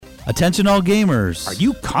Attention all gamers. Are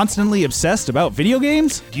you constantly obsessed about video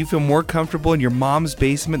games? Do you feel more comfortable in your mom's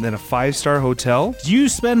basement than a 5-star hotel? Do you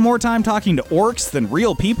spend more time talking to orcs than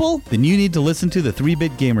real people? Then you need to listen to the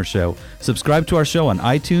 3-Bit Gamer Show. Subscribe to our show on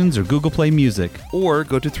iTunes or Google Play Music. Or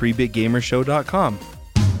go to 3bitgamershow.com.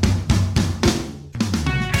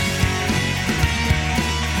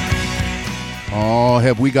 Oh,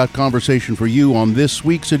 have we got conversation for you on this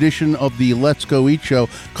week's edition of the Let's Go Eat Show.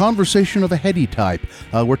 Conversation of a heady type.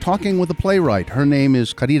 We're talking with a playwright. Her name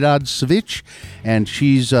is Caridad Svich, and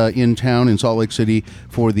she's in town in Salt Lake City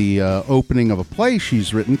for the opening of a play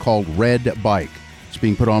she's written called Red Bike. It's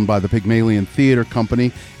being put on by the Pygmalion Theater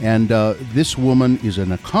Company, and this woman is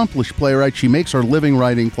an accomplished playwright. She makes her living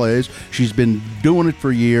writing plays. She's been doing it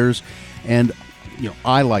for years, and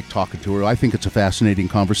I like talking to her. I think it's a fascinating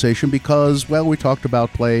conversation because, well, we talked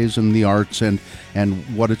about plays and the arts and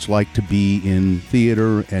what it's like to be in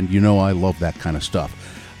theater, and I love that kind of stuff.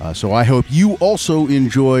 So I hope you also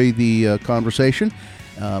enjoy the conversation.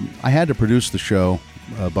 I had to produce the show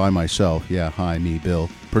by myself. Yeah, hi, me, Bill.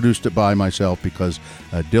 Produced it by myself because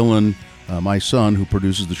Dylan, my son, who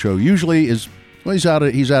produces the show, usually he's out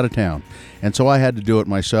of town, and so I had to do it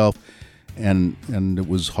myself, and it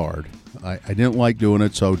was hard. I didn't like doing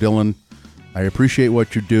it, so Dylan, I appreciate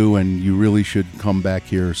what you do, and you really should come back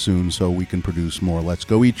here soon so we can produce more Let's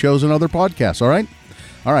Go Eat shows and other podcasts, all right?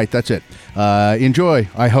 All right, that's it. Enjoy.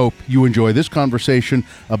 I hope you enjoy this conversation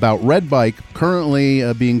about Red Bike,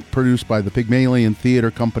 currently being produced by the Pygmalion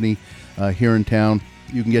Theater Company here in town.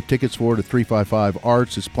 You can get tickets for it at 355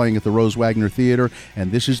 Arts. It's playing at the Wagner Theater,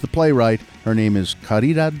 and this is the playwright. Her name is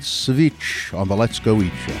Caridad Svich on the Let's Go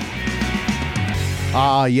Eat show.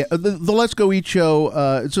 The Let's Go Eat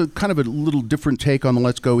show, it's a kind of a little different take on the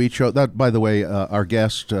Let's Go Eat show. That, by the way, our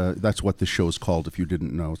guest, that's what this show is called, if you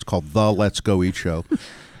didn't know. It's called The Let's Go Eat Show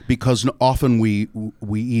because often we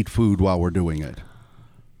eat food while we're doing it.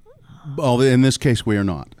 Well, in this case, we are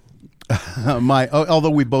not.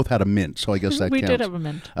 Although we both had a mint, so I guess that counts. We did have a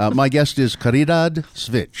mint. My guest is Caridad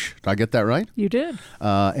Svich. Did I get that right? You did.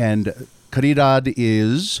 And Caridad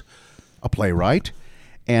is a playwright.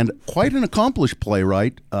 And quite an accomplished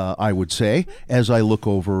playwright, I would say, as I look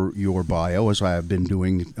over your bio, as I have been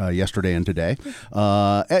doing yesterday and today.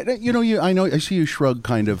 I see you shrug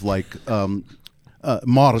kind of like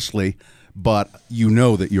modestly, but you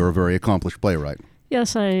know that you're a very accomplished playwright.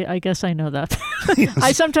 Yes, I guess I know that. Yes.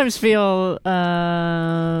 I sometimes feel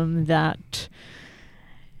that.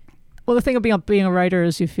 Well, the thing of being a writer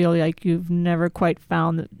is you feel like you've never quite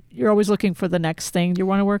found that you're always looking for the next thing you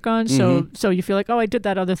want to work on. So you feel like, oh, I did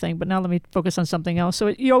that other thing, but now let me focus on something else. So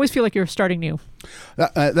you always feel like you're starting new.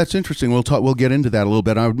 That's interesting. We'll get into that a little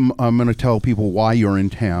bit. I'm going to tell people why you're in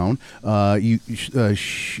town. Caridad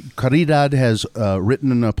has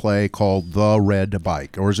written a play called The Red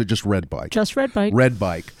Bike, or is it just Red Bike? Just Red Bike. Red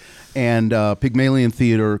Bike. And Pygmalion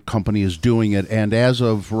Theater Company is doing it, and as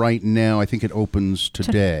of right now, I think it opens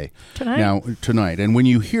today. Tonight. And when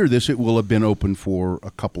you hear this, it will have been open for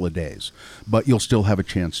a couple of days, but you'll still have a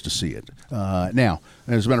chance to see it. Now,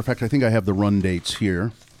 as a matter of fact, I think I have the run dates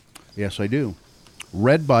here. Yes, I do.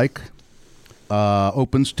 Red Bike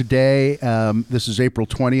opens today. This is April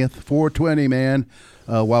 20th, 4/20, man,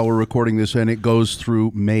 while we're recording this, and it goes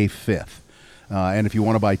through May 5th. And if you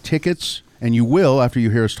want to buy tickets, and you will after you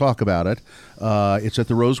hear us talk about it, it's at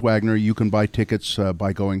the Wagner. You can buy tickets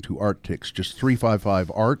by going to ArtTix, just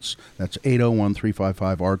 355 Arts. That's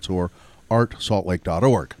 801-355 Arts or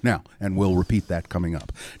artsaltlake.org. Now, and we'll repeat that coming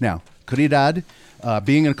up. Now, Caridad,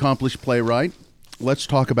 being an accomplished playwright, let's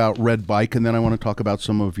talk about Red Bike, and then I want to talk about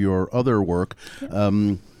some of your other work.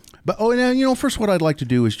 First, what I'd like to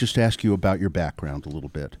do is just ask you about your background a little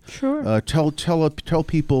bit. Sure. Tell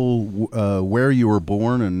people where you were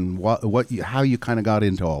born and how you kind of got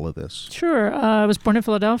into all of this. Sure. I was born in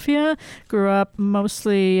Philadelphia, grew up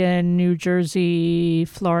mostly in New Jersey,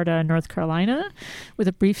 Florida, and North Carolina, with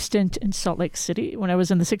a brief stint in Salt Lake City when I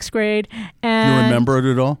was in the 6th grade. And you remember it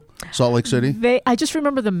at all? Salt Lake City? I just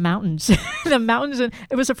remember the mountains. The mountains, and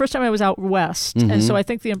it was the first time I was out west. Mm-hmm. And so I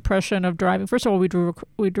think the impression of driving, first of all, we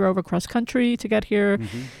drove across country to get here.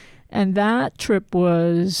 Mm-hmm. And that trip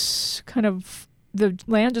was kind of, the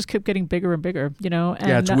land just kept getting bigger and bigger, And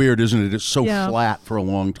yeah, it's weird, isn't it? It's so flat for a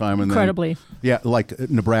long time. And incredibly. Then, like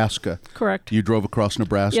Nebraska. Correct. You drove across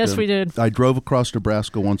Nebraska. Yes, we did. I drove across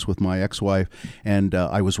Nebraska once with my ex-wife, and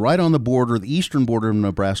I was right on the border, the eastern border of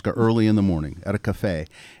Nebraska, early in the morning at a cafe.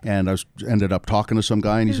 And I ended up talking to some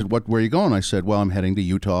guy, and he said, where are you going? I said, well, I'm heading to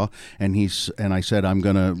Utah. And I said, I'm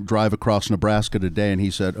going to drive across Nebraska today. And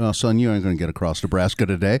he said, oh, son, you ain't going to get across Nebraska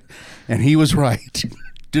today. And he was right.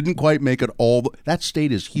 didn't quite make it all. That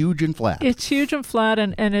state is huge and flat. It's huge and flat,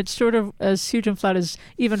 and it's sort of as huge and flat as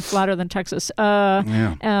even flatter than Texas,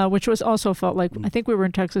 which was also felt like, I think we were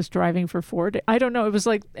in Texas driving for 4 days. I don't know. It was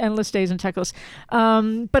like endless days in Texas.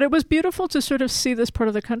 But it was beautiful to sort of see this part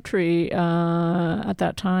of the country at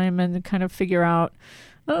that time and kind of figure out,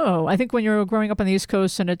 I think when you're growing up on the East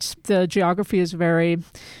Coast and the geography is very,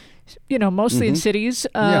 mostly in cities.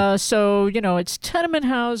 So, it's tenement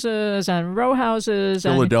houses and row houses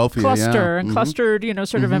Philadelphia, and clustered,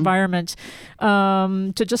 sort of environments,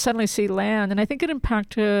 to just suddenly see land. And I think it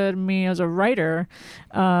impacted me as a writer,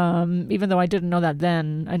 even though I didn't know that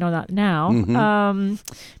then. I know that now,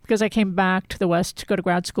 because I came back to the West to go to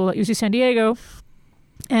grad school at UC San Diego.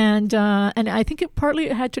 And I think it partly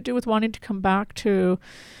had to do with wanting to come back to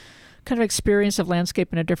kind of experience of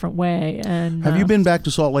landscape in a different way. And have you been back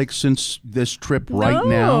to Salt Lake since this trip now?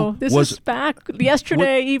 No, this is back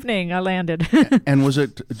yesterday evening. I landed. And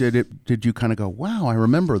did you kind of go, wow, I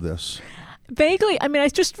remember this? Vaguely. I mean, I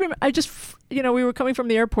just we were coming from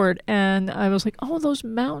the airport and I was like, oh, those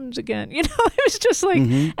mountains again. It was just like,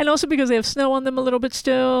 and also because they have snow on them a little bit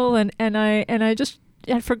still, and I just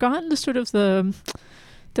had forgotten the sort of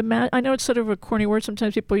I know it's sort of a corny word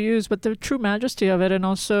sometimes people use, but the true majesty of it, and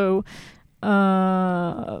also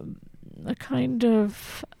a kind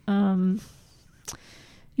of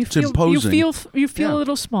it's imposing. You feel a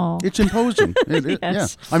little small. It's imposing. Yes. Yeah.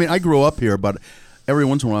 I mean, I grew up here, but every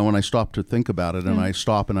once in a while when I stop to think about it, and I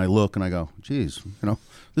stop and I look and I go, geez,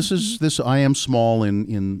 this. I am small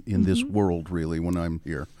in this world, really, when I'm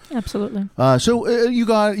here. Absolutely. So you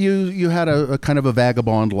had a kind of a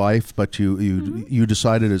vagabond life, but you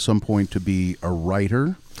decided at some point to be a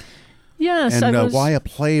writer. Yes. And why a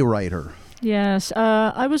playwrighter? Yes.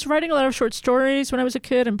 I was writing a lot of short stories when I was a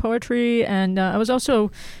kid and poetry, and I was also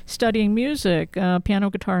studying music, piano,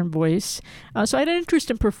 guitar, and voice. So I had an interest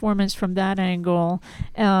in performance from that angle.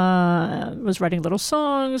 Was writing little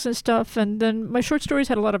songs and stuff, and then my short stories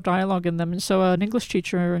had a lot of dialogue in them. And so an English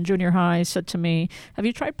teacher in junior high said to me, have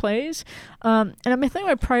you tried plays? And I think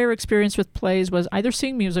my prior experience with plays was either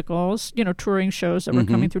seeing musicals, touring shows that were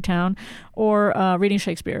coming through town, or reading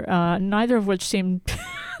Shakespeare, neither of which seemed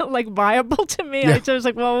like viable to me. Yeah. I was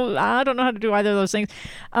like, well, I don't know how to do either of those things.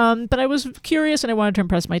 But I was curious and I wanted to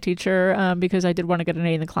impress my teacher because I did want to get an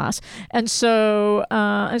A in the class. And so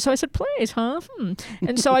I said, plays, huh?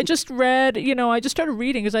 And so I just read, I just started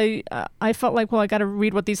reading because I felt like, well, I got to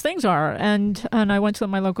read what these things are. And I went to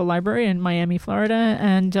my local library in Miami, Florida,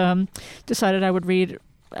 and decided I would read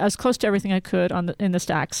as close to everything I could in the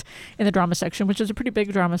stacks in the drama section, which is a pretty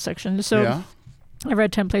big drama section. So. Yeah. I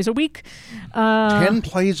read 10 plays a week. 10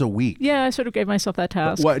 plays a week? Yeah, I sort of gave myself that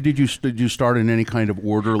task. What did you start in any kind of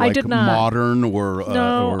order, like I did not. Modern or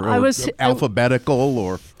I was alphabetical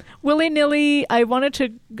or? Willy-nilly. I wanted to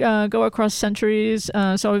go across centuries,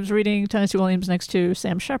 so I was reading Tennessee Williams next to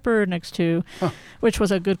Sam Shepard, which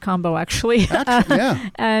was a good combo actually. Yeah.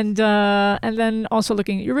 And then also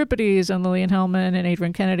looking at Euripides and Lillian Hellman and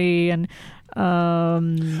Adrian Kennedy and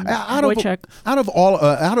Wojciech. Out of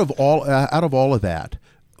all of that,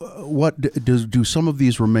 what do some of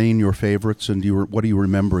these remain your favorites, and what do you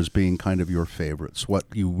remember as being kind of your favorites? What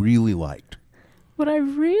you really liked? What I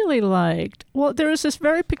really liked, well, there is this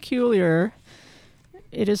very peculiar.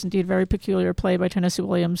 It is indeed very peculiar play by Tennessee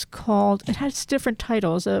Williams called. It has different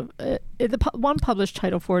titles. One published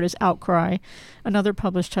title for it is Outcry. Another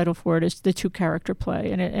published title for it is The Two-Character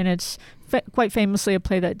Play, and it's quite famously a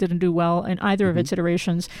play that didn't do well in either of its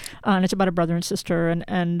iterations. And it's about a brother and sister,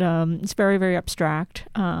 and it's very, very abstract,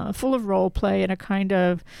 full of role play in a kind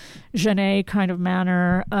of Genet kind of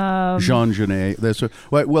manner. Jean Genet.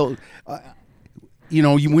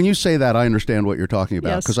 When you say that, I understand what you're talking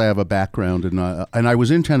about because I have a background and I was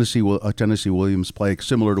in a Tennessee Williams play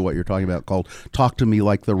similar to what you're talking about called "Talk to Me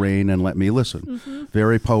Like the Rain and Let Me Listen." Mm-hmm.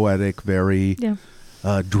 Very poetic, very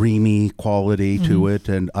dreamy quality to it,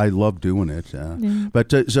 and I love doing it. But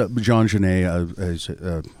Jean Genet is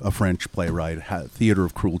a French playwright, theater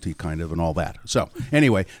of cruelty kind of, and all that. So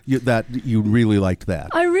anyway, you really liked that.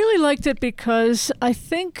 I really liked it because I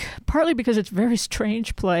think partly because it's a very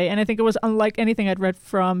strange play, and I think it was unlike anything I'd read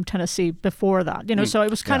from Tennessee before that. So it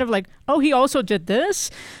was kind of like, oh, he also did this,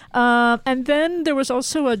 and then there was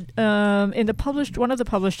also in one of the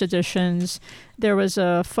published editions, there was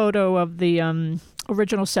a photo of the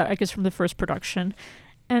original set, I guess, from the first production.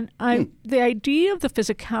 And the idea of the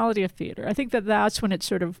physicality of theater, I think that's when it's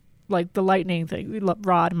sort of like the lightning thing,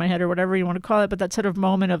 rod in my head or whatever you want to call it, but that sort of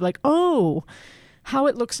moment of like, oh, how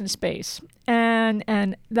it looks in space. And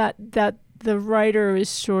that the writer is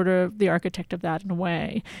sort of the architect of that in a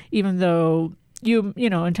way, even though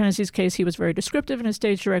in Tennessee's case, he was very descriptive in his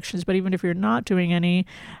stage directions, but even if you're not doing any,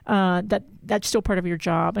 that's still part of your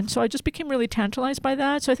job. And so I just became really tantalized by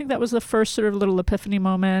that. So I think that was the first sort of little epiphany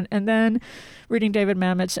moment. And then reading David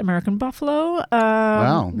Mamet's American Buffalo,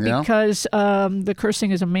 because the cursing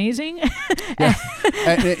is amazing.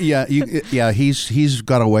 He's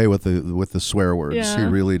got away with the swear words. Yeah. He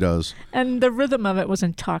really does. And the rhythm of it was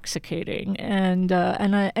intoxicating. And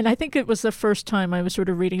I think it was the first time I was sort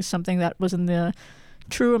of reading something that was in the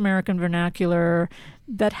true American vernacular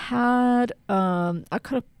that had a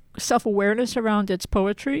kind of self-awareness around its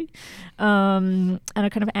poetry, and a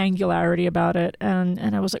kind of angularity about it.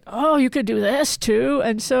 And I was like, oh, you could do this too.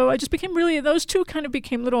 And so I just became those two kind of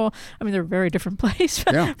became little, I mean, they're very different places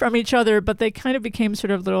from each other, but they kind of became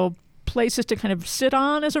sort of little places to kind of sit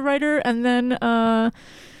on as a writer. And then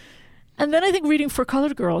I think reading For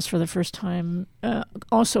Colored Girls for the first time,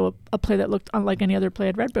 also a play that looked unlike any other play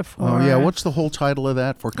I'd read before. Oh yeah, what's the whole title of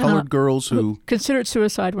that? For Colored Girls who considered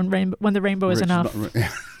suicide when the rainbow is enough.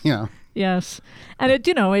 Yeah. Yes, and it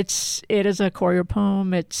is a choral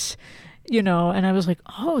poem. It's and I was like,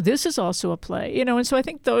 oh, this is also a play, and so I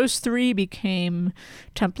think those three became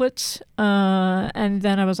templates, and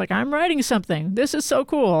then I was like, I'm writing something. This is so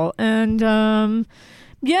cool, and.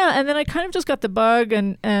 And then I kind of just got the bug,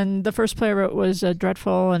 and the first play I wrote was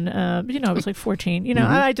dreadful, and I was like 14.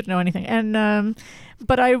 I didn't know anything, and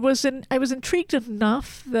but I was intrigued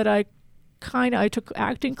enough that I took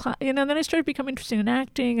acting class, and then I started becoming interested in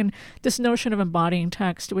acting and this notion of embodying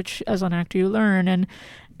text, which as an actor you learn, and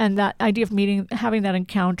that idea of having that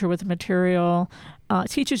encounter with the material.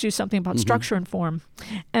 Teaches you something about structure and form,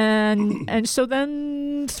 and so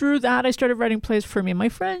then through that I started writing plays for me and my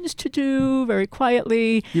friends to do very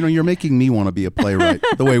quietly. You're making me want to be a playwright.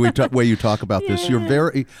 The way you talk about this, you're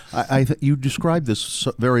very. You describe this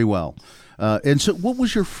very well. And so, what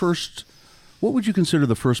was your first? What would you consider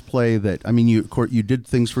the first play that? I mean, you did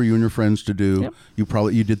things for you and your friends to do.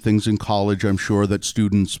 Yep. You did things in college. I'm sure that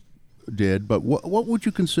students did. But what would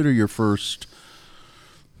you consider your first?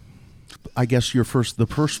 I guess the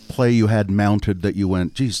first play you had mounted that you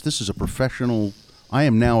went, geez, this is I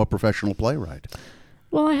am now a professional playwright.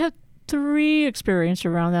 Well, I had 3 experiences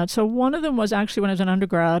around that. So one of them was actually when I was an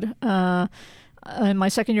undergrad. In my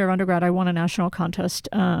second year of undergrad, I won a national contest,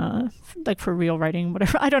 like for real writing,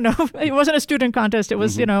 whatever. I don't know. It wasn't a student contest. It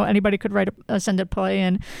was, anybody could send a play,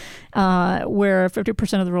 and where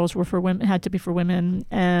 50% of the roles were for women, had to be for women.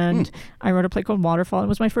 And I wrote a play called Waterfall. It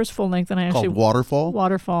was my first full length, and I actually called Waterfall.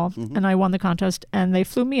 Waterfall, and I won the contest. And they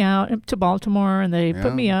flew me out to Baltimore, and they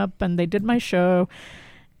put me up, and they did my show,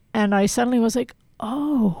 and I suddenly was like,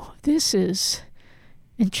 oh, this is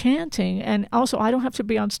enchanting, and also I don't have to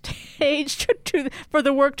be on stage for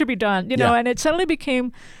the work to be done, and it suddenly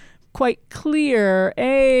became quite clear,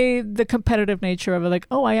 the competitive nature of it, like,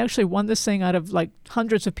 oh, I actually won this thing out of like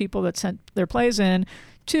hundreds of people that sent their plays in,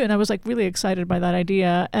 too, and I was like really excited by that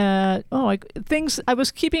idea. I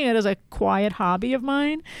was keeping it as a quiet hobby of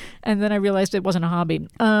mine, and then I realized it wasn't a hobby.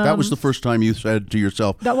 That was the first time you said to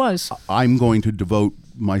yourself, that was, I'm going to devote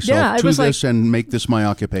myself to this and make this my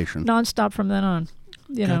occupation. Nonstop from then on.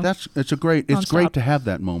 It's great to have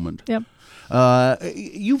that moment. Yep.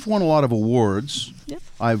 You've won a lot of awards. Yep.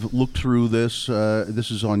 I've looked through this.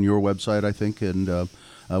 This is on your website, I think, and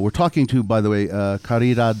we're talking to, by the way,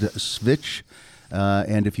 Caridad Svich,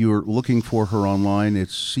 and if you're looking for her online,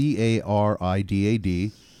 it's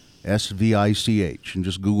Caridad Svich, and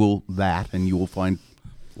just Google that, and you will find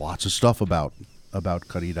lots of stuff about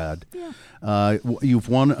Caridad. Yeah. You've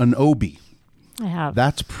won an Obie. I have.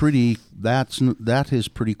 That is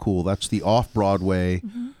pretty cool. That's the Off-Broadway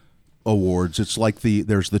awards. It's like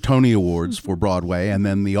there's the Tony Awards for Broadway, and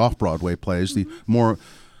then the Off-Broadway plays, the more,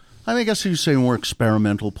 I guess you say more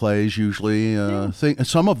experimental plays usually.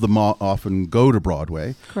 Some of them often go to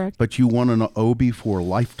Broadway. Correct. But you won an Obie for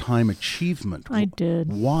Lifetime Achievement. I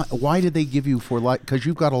did. Why did they give you for life? Because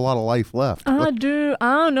you've got a lot of life left. I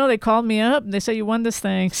don't know. They called me up. They said you won this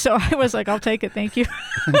thing. So I was like, I'll take it. Thank you.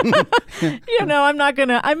 I'm not going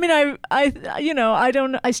to. I mean,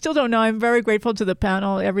 I still don't know. I'm very grateful to the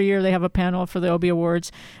panel. Every year they have a panel for the Obie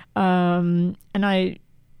Awards. And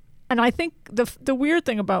I think the weird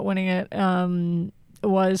thing about winning it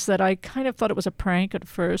was that I kind of thought it was a prank at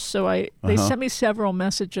first. So they sent me several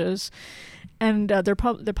messages, and they're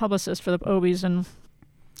publicists for the Obies, and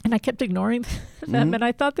And I kept ignoring them, and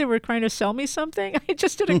I thought they were trying to sell me something. I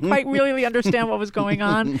just didn't quite really understand what was going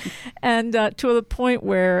on. And to the point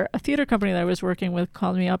where a theater company that I was working with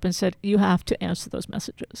called me up and said, "You have to answer those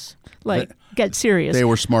messages. Like, get serious." They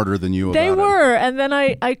were smarter than you about it. They were. And then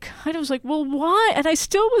I kind of was like, well, why? And I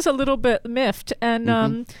still was a little bit miffed.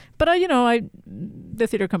 And but the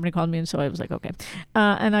theater company called me, and so I was like, okay.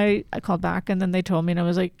 And I called back, and then they told me, and I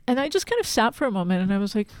was like, and I just kind of sat for a moment, and I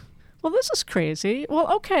was like, well, this is crazy.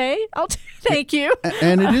 Well, okay, thank you.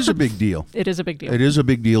 And it is a big deal. It is a big deal. It is a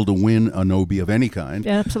big deal to win an Obie of any kind.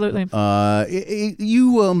 Yeah, absolutely. So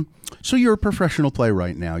you're a professional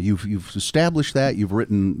playwright now. You've established that. You've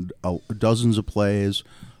written dozens of plays.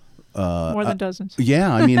 More than dozens.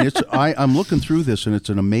 Yeah, I mean, I'm looking through this, and it's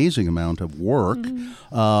an amazing amount of work.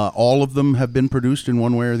 All of them have been produced in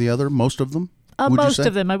one way or the other. Most of them. Most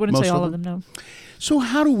of them. I wouldn't say all of them. No. So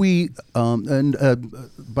how do we,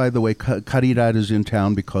 by the way, Caridad is in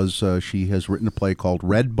town because she has written a play called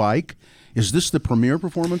Red Bike. Is this the premiere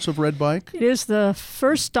performance of Red Bike? It is the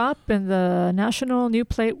first stop in the National New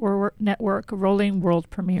Play Network rolling world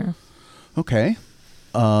premiere. Okay.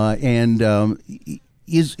 Well,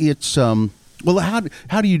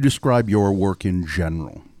 how do you describe your work in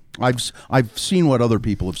general? I've seen what other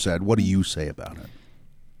people have said. What do you say about it?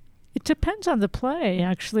 It depends on the play,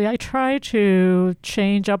 actually. I try to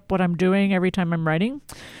change up what I'm doing every time I'm writing.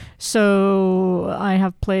 So I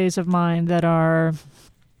have plays of mine that are...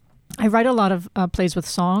 I write a lot of plays with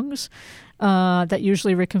songs that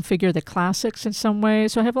usually reconfigure the classics in some way.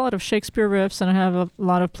 So I have a lot of Shakespeare riffs, and I have a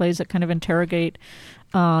lot of plays that kind of interrogate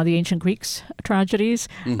the ancient Greeks' tragedies.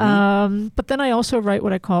 But then I also write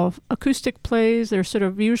what I call acoustic plays. They're sort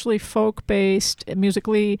of usually folk-based,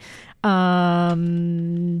 musically,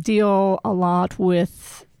 deal a lot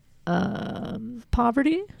with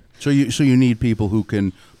poverty. So you need people who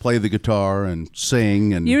can play the guitar and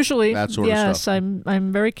sing and usually that sort of stuff. Yes,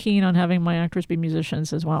 I'm very keen on having my actors be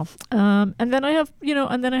musicians as well. And then I have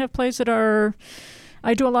plays that are...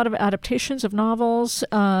 I do a lot of adaptations of novels,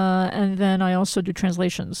 and then I also do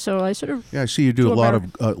translations. So I sort of... Yeah, I see you do a lot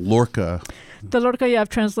of Lorca. The Lorca, yeah, I've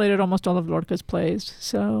translated almost all of Lorca's plays.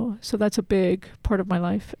 So that's a big part of my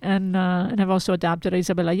life. And I've also adapted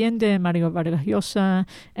Isabel Allende, Mario Vargas Llosa,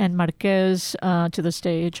 and Marquez to the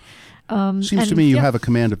stage. Seems to me you have a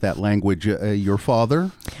command of that language. Your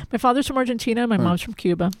father? My father's from Argentina. My mom's from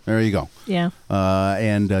Cuba. There you go. Yeah.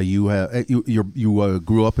 And you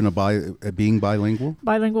grew up in being bilingual?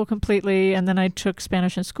 Bilingual completely, and then I took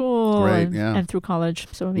Spanish in school and through college.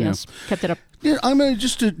 So yes, kept it up. Yeah, I'm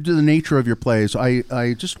just to the nature of your plays.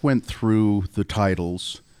 I just went through the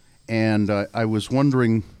titles, and I was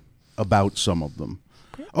wondering about some of them.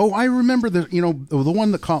 Oh, I remember the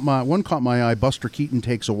one that caught my eye. Buster Keaton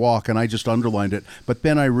Takes a Walk, and I just underlined it. But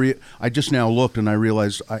then I just now looked and I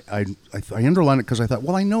realized I underlined it because I thought,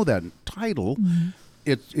 well, I know that title. Mm-hmm.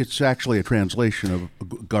 It's actually a translation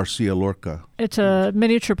of Garcia Lorca. It's a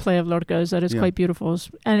miniature play of Lorca's that is quite beautiful,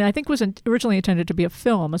 and I think was originally intended to be a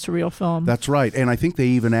film, a surreal film. That's right, and I think they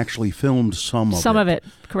even actually filmed some of it.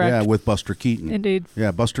 Correct. Yeah, with Buster Keaton. Indeed.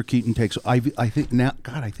 Yeah, Buster Keaton takes. I think now.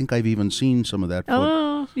 God, I think I've even seen some of that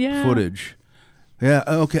footage. Yeah.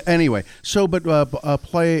 Okay. Anyway, so but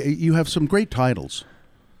play. You have some great titles.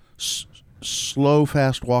 Slow,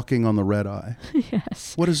 Fast Walking on the Red Eye.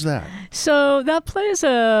 Yes. What is that? So that play is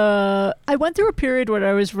I went through a period where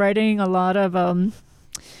I was writing a lot of,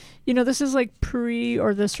 this is like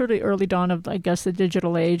the sort of early dawn of, I guess, the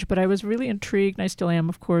digital age, but I was really intrigued, and I still am,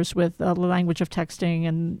 of course, with the language of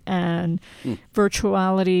texting and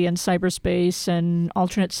virtuality and cyberspace and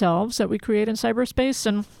alternate selves that we create in cyberspace.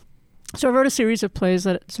 And so I wrote a series of plays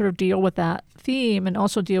that sort of deal with that theme and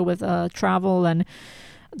also deal with travel and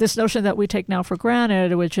this notion that we take now for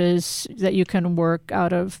granted, which is that you can work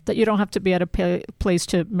that you don't have to be at a place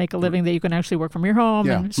to make a living, that you can actually work from your home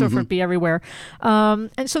and so forth, be everywhere. And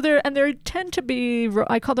so there tend to be,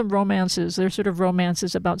 I call them romances. They're sort of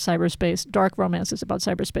romances about cyberspace, dark romances about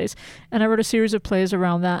cyberspace. And I wrote a series of plays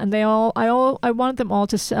around that, and I wanted them all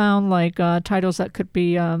to sound like titles that could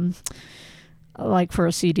be like for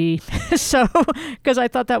a CD. So, because I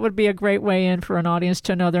thought that would be a great way in for an audience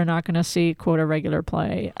to know they're not going to see, quote, a regular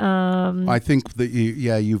play. I think that,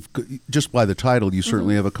 you've, just by the title, you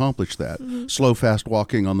certainly have accomplished that. Mm-hmm. Slow, Fast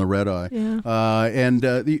Walking on the Red Eye.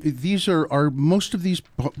 Yeah. These are most of these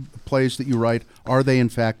plays that you write, are they in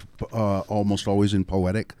fact almost always in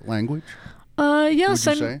poetic language? Yes,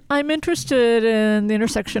 I'm interested in the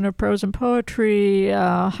intersection of prose and poetry,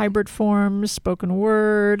 hybrid forms, spoken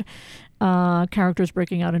word, characters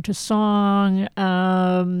breaking out into song,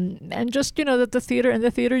 and just, that in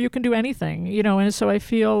the theater you can do anything, and so I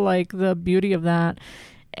feel like the beauty of that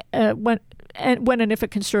when and if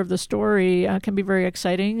it can serve the story, can be very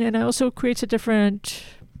exciting, and it also creates a different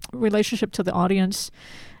relationship to the audience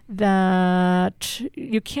that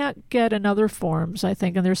you can't get in other forms, I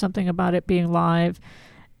think. And there's something about it being live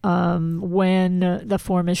when the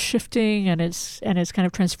form is shifting and it's kind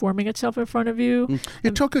of transforming itself in front of you.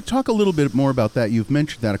 Talk a little bit more about that. You've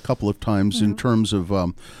mentioned that a couple of times in terms of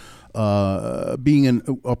being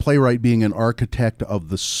a playwright, being an architect of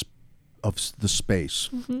the space.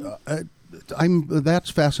 That's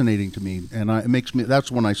fascinating to me, and it makes me.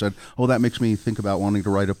 That's when I said, "Oh, that makes me think about wanting to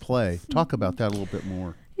write a play." Talk about that a little bit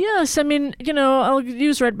more. Yes, I mean, I'll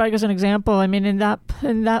use Red Bike as an example. I mean, in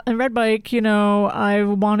Red Bike, I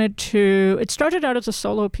wanted to. It started out as a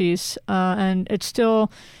solo piece, and it's still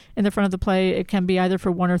in the front of the play. It can be either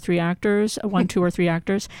for 1 or 3 actors, 1, 2, or 3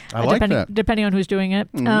 actors, I like that. Depending on who's doing it,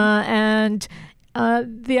 and.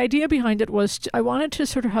 The idea behind it was I wanted to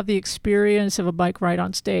sort of have the experience of a bike ride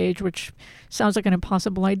on stage, which sounds like an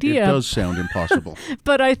impossible idea. It does sound impossible.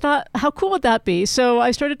 But I thought, how cool would that be? So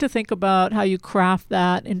I started to think about how you craft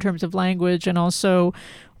that in terms of language, and also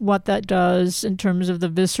what that does in terms of the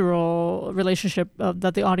visceral relationship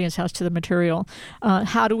that the audience has to the material.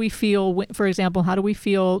 How do we feel, for example, how do we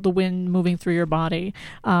feel the wind moving through your body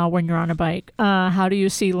when you're on a bike? How do you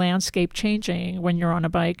see landscape changing when you're on a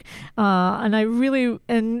bike? And I really,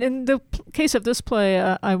 and in the case of this play,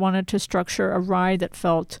 I wanted to structure a ride that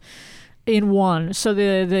felt in one. So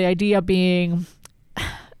the idea being,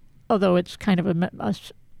 although it's kind of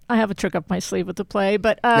I have a trick up my sleeve with the play,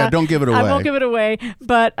 but don't give it away. I won't give it away.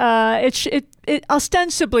 But it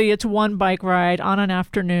ostensibly it's one bike ride on an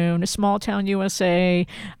afternoon, a small town USA.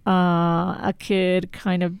 A kid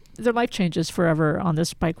their life changes forever on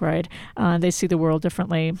this bike ride. They see the world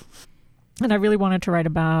differently. And I really wanted to write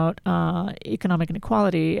about economic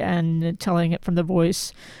inequality and telling it from the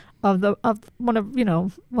voice of one of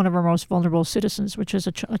our most vulnerable citizens, which is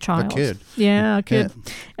a child. A kid. Yeah, a kid.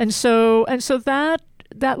 Yeah. And so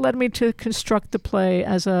that led me to construct the play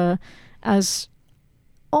as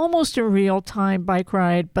almost a real-time bike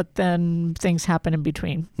ride, but then things happen in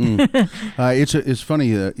between. It's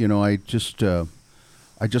funny that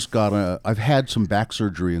I just got I've had some back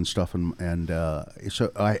surgery and stuff, and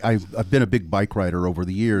so I've been a big bike rider over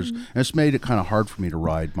the years, and it's made it kind of hard for me to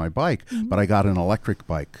ride my bike. But I got an electric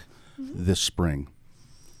bike this spring,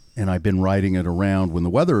 and I've been riding it around when the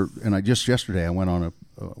weather. And yesterday I went on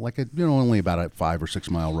only about a 5 or 6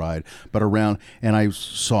 mile ride, but around, and I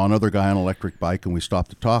saw another guy on an electric bike, and we stopped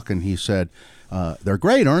to talk, and he said, "They're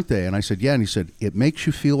great, aren't they?" And I said, "Yeah." And he said, "It makes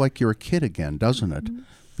you feel like you're a kid again, doesn't it?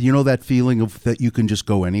 You know that feeling of that you can just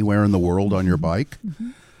go anywhere in the world on your bike?"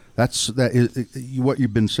 What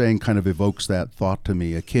you've been saying kind of evokes that thought to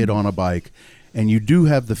me, a kid on a bike. And you do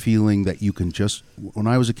have the feeling that you can when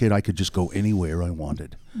I was a kid, I could just go anywhere I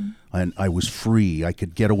wanted. And I was free. I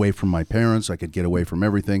could get away from my parents. I could get away from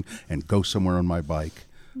everything and go somewhere on my bike.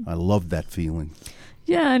 I loved that feeling.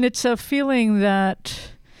 Yeah, and it's a feeling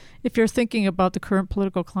that if you're thinking about the current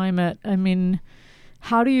political climate, I mean,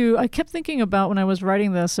 I kept thinking about when I was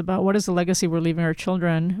writing this about what is the legacy we're leaving our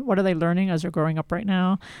children? What are they learning as they're growing up right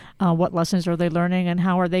now? What lessons are they learning, and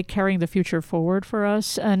how are they carrying the future forward for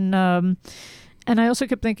us? And I also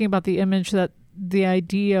kept thinking about the image that the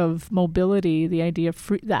idea of mobility, the idea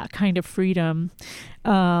of that kind of freedom,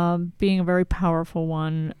 being a very powerful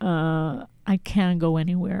one. I can go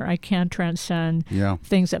anywhere. I can transcend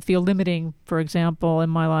things that feel limiting, for example, in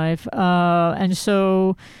my life. And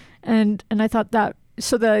I thought that.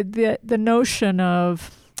 So the notion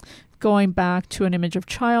of going back to an image of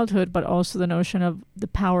childhood, but also the notion of the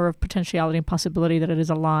power of potentiality and possibility, that it is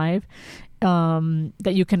alive,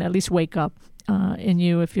 that you can at least wake up in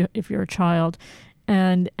you if you're a child,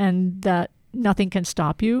 and that nothing can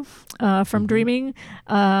stop you from dreaming.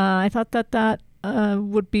 I thought that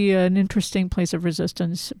would be an interesting place of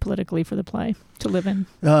resistance politically for the play to live in.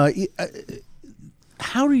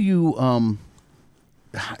 How do you?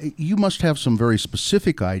 You must have some very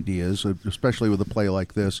specific ideas, especially with a play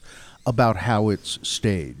like this, about how it's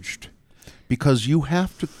staged, because you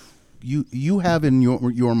have to. You have in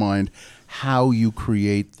your mind how you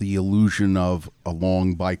create the illusion of a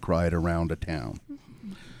long bike ride around a town.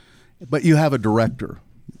 But you have a director.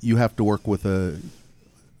 You have to work with Do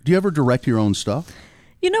you ever direct your own stuff?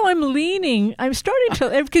 I'm starting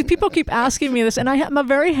to, because people keep asking me this, and I'm a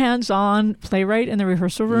very hands-on playwright in the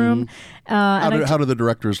rehearsal room. How do the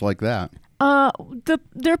directors like that?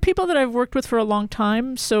 There are people that I've worked with for a long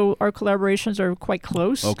time, so our collaborations are quite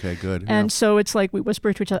close. Okay, good. And so it's like we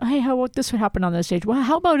whisper to each other, "Hey, this would happen on this stage? Well,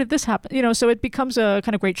 how about if this happened?" So it becomes a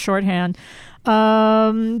kind of great shorthand.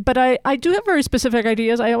 But I do have very specific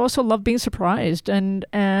ideas. I also love being surprised, and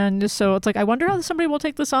so it's like I wonder how somebody will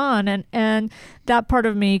take this on, and that part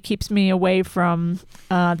of me keeps me away from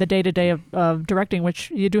the day-to-day of directing,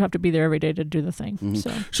 which you do have to be there every day to do the thing.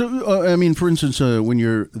 Mm-hmm. So I mean, for instance, when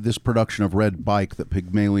you're this production of Red Bike that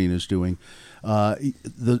Pygmalion is doing,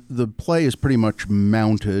 the play is pretty much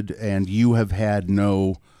mounted, and you have had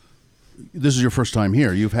no. This is your first time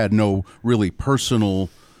here. You've had no really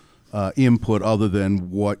personal input other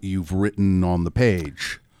than what you've written on the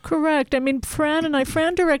page. Correct. I mean, Fran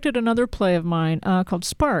directed another play of mine called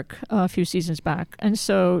Spark a few seasons back. And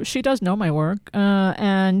so she does know my work.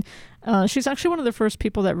 And she's actually one of the first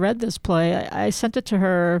people that read this play. I sent it to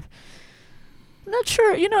her. I'm not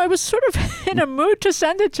sure. I was sort of in a mood to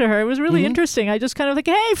send it to her. It was really interesting. I just kind of like,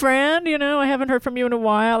 hey, Fran, I haven't heard from you in a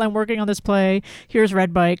while. I'm working on this play. Here's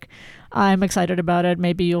Red Bike. I'm excited about it.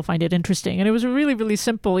 Maybe you'll find it interesting. And it was a really, really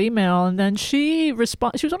simple email. And then she was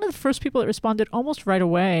one of the first people that responded almost right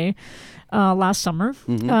away last summer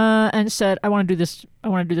and said, I want to do this. I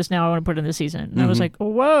want to do this now. I want to put it in the season. And I was like,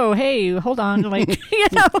 whoa, hey, hold on. Like,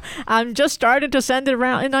 I'm just starting to send it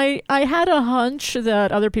around. And I had a hunch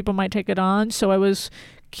that other people might take it on. So I was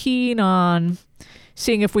keen on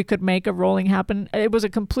seeing if we could make a rolling happen. It was a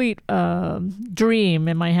complete dream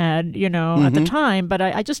in my head, at the time. But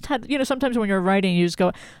I just had, sometimes when you're writing, you just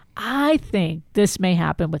go, I think this may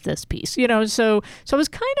happen with this piece, So I was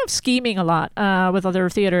kind of scheming a lot with other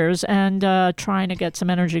theaters and trying to get some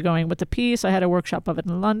energy going with the piece. I had a workshop of it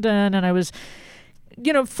in London, and I was,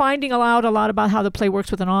 finding out a lot about how the play works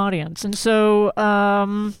with an audience. And so...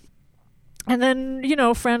 and then,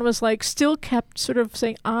 Fran was like, still kept sort of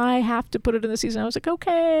saying, I have to put it in the season. I was like,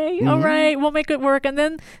 okay, all right, we'll make it work. And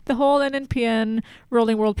then the whole NNPN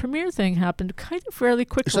Rolling World Premiere thing happened kind of fairly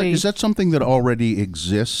quickly. Is that something that already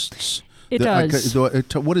exists? It does.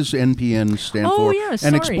 What does NPN stand for? Oh, yeah, sorry.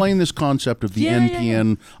 And explain this concept of the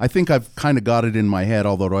NPN. Yeah. I think I've kind of got it in my head,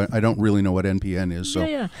 although I don't really know what NPN is. So.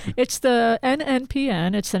 Yeah. It's the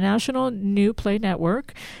NNPN. It's the National New Play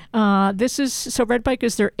Network. Red Bike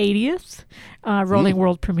is their 80th Rolling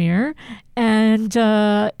World Premiere. And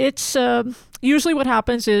it's usually what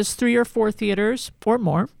happens is 3 or 4 theaters or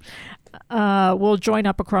more will join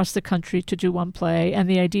up across the country to do one play, and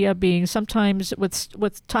the idea being sometimes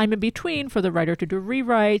with time in between for the writer to do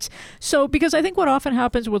rewrites. So, because I think what often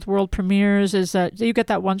happens with world premieres is that you get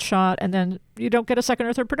that one shot and then you don't get a second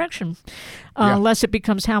or third production unless it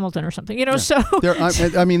becomes Hamilton or something, So there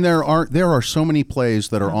are so many plays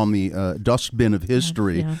that are on the dustbin of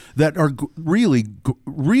history that are really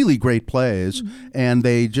great plays, and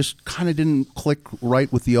they just kind of didn't click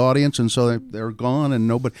right with the audience, and so they're gone, and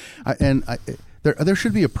nobody. There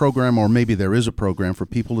should be a program, or maybe there is a program for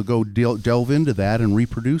people to go delve into that and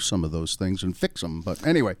reproduce some of those things and fix them. But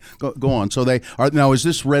anyway, go on. So they are now. Is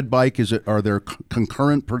this Red Bike? Are there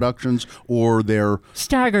concurrent productions, or they're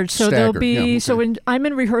staggered? So there'll be. Yeah, okay. So I'm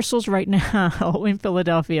in rehearsals right now in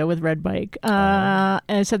Philadelphia with Red Bike,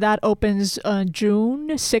 and so that opens June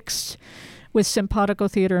 6th. With Simpatico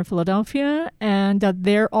Theater in Philadelphia, and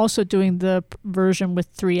they're also doing the version with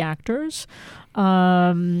 3 actors.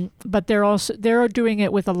 But they're doing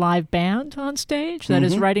it with a live band on stage that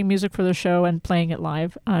is writing music for the show and playing it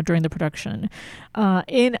live during the production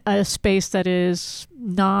in a space that is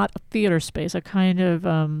not a theater space, a kind of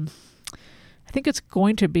I think it's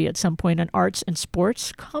going to be at some point an arts and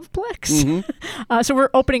sports complex. So we're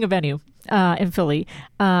opening a venue in Philly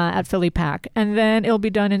at Philly Pack, and then it'll be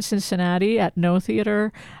done in Cincinnati at No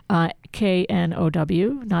Theater,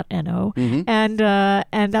 KNOW, not NO, and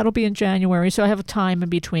that'll be in January. So I have a time in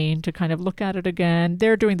between to kind of look at it again.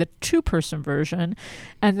 They're doing the 2-person version,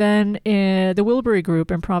 and then the Wilbury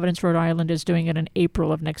Group in Providence, Rhode Island, is doing it in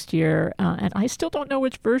April of next year, and I still don't know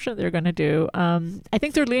which version they're going to do. I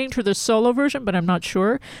think they're leaning to the solo version, but I'm not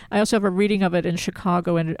sure. I also have a reading of it in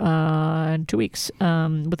Chicago in 2 weeks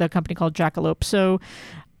with a company called Jackalope. So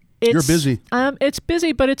you're busy. It's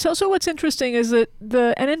busy, but it's also what's interesting is that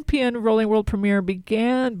the NNPN Rolling World Premiere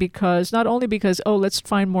began not only because let's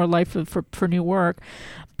find more life for new work,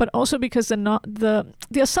 but also because the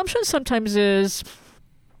assumption sometimes is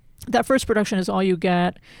that first production is all you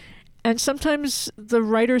get. And sometimes the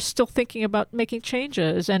writer's still thinking about making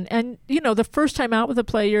changes. And the first time out with a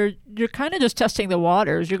play, you're kind of just testing the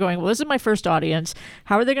waters. You're going, well, this is my first audience.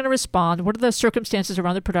 How are they going to respond? What are the circumstances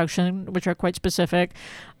around the production, which are quite specific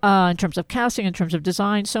in terms of casting, in terms of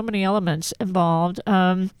design, so many elements involved.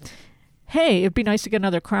 Hey, it'd be nice to get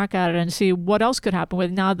another crack at it and see what else could happen with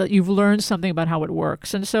now that you've learned something about how it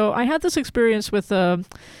works. And so I had this experience with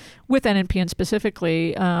NNPN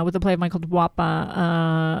specifically, with a play of mine called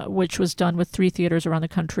Wapa, which was done with 3 theaters around the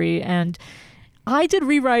country. And I did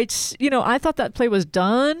rewrites. I thought that play was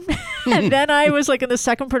done. And then I was like in the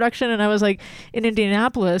second production, and I was like in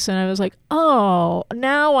Indianapolis, and I was like, oh,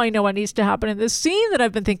 now I know what needs to happen in this scene that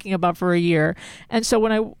I've been thinking about for a year. And so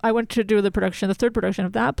when I went to do the third production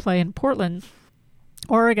of that play in Portland,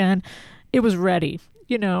 Oregon, it was ready,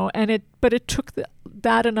 but it took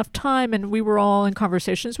that enough time, and we were all in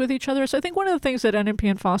conversations with each other. So I think one of the things that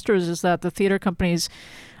NMPN fosters is that the theater companies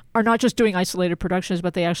are not just doing isolated productions,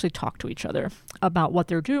 but they actually talk to each other about what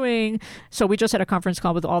they're doing. So we just had a conference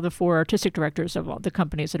call with all the 4 artistic directors of all the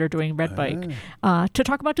companies that are doing Red Bike to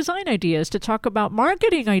talk about design ideas, to talk about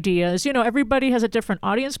marketing ideas. Everybody has a different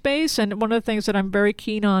audience base. And one of the things that I'm very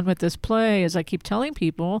keen on with this play is I keep telling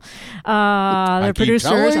people, the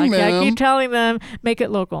producers, I keep telling them, make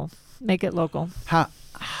it local. Make it local.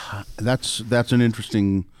 That's an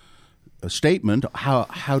interesting statement.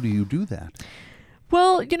 How do you do that?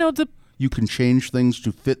 Well, you can change things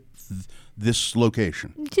to fit this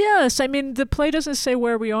location. Yes, I mean the play doesn't say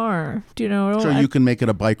where we are. So you can make it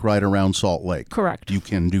a bike ride around Salt Lake. Correct. You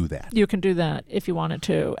can do that. You can do that if you wanted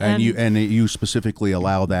to. And you specifically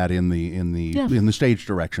allow that in the stage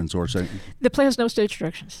directions, or say the play has no stage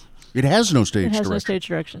directions. It has no stage. It has directions. no stage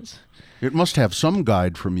directions. It must have some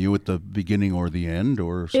guide from you at the beginning or the end,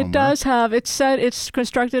 or somewhere. It does have. It's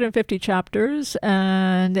constructed in 50 chapters,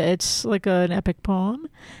 and it's like an epic poem,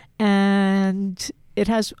 and it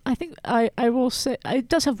has. I think I will say it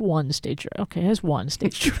does have one stage. Okay, it has one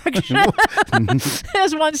stage direction. It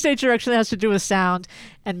has one stage direction that has to do with sound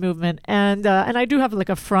and movement, and I do have like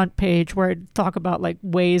a front page where I talk about like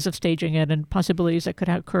ways of staging it and possibilities that could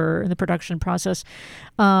occur in the production process.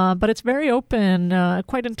 But it's very open,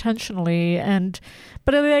 quite intentionally,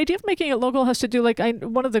 but the idea of making it local has to do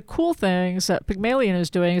one of the cool things that Pygmalion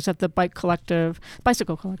is doing is that the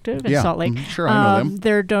Bicycle Collective in Salt Lake. Sure, I know them.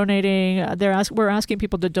 They're donating. We're asking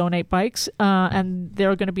people to donate bikes, and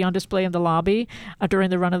they're going to be on display in the lobby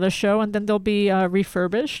during the run of the show, and then they'll be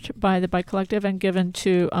refurbished by the Bike Collective and given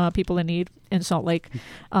to people in need in Salt Lake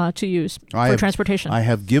to use for transportation. I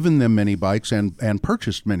have given them many bikes and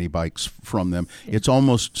purchased many bikes from them. It's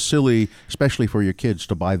almost silly, especially for your kids,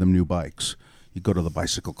 to buy them new bikes. You go to the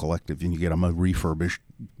Bicycle Collective and you get them a refurbished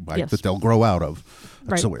bike that they'll grow out of.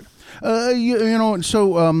 That's the way.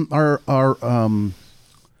 So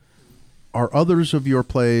are others of your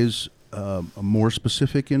plays more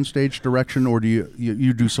specific in stage direction, or do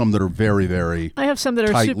you do some that are very, very I have some that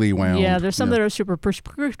are tightly wound? Yeah, there's some that are super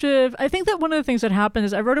prescriptive. I think that one of the things that happened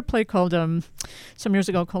is I wrote a play called some years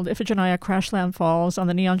ago called Iphigenia Crash Land Falls on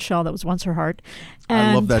the Neon Shell that was once her heart.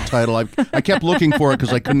 And I love that title. I kept looking for it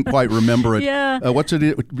because I couldn't quite remember it. Yeah. What's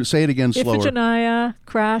it? Say it again slower. Iphigenia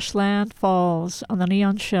Crash Land Falls on the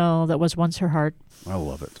Neon Shell that was once her heart. I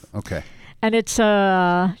love it. Okay. And it's it's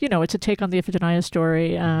a take on the Iphigenia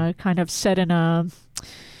story, kind of set in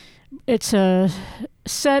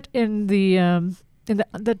set in the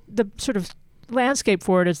sort of landscape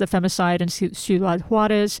for it is the femicide in Ciudad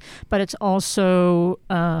Juarez, but it's also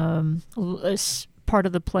part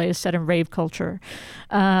of the play is set in rave culture,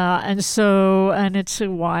 and it's a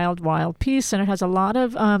wild piece, and it has a lot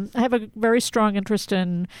of. I have a very strong interest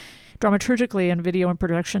in dramaturgically in video and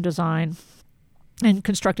production design, and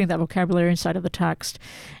constructing that vocabulary inside of the text.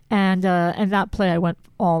 And that play I went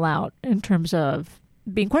all out in terms of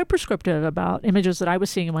being quite prescriptive about images that I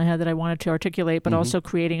was seeing in my head that I wanted to articulate, but also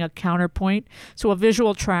creating a counterpoint. So a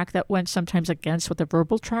visual track that went sometimes against what the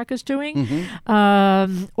verbal track is doing,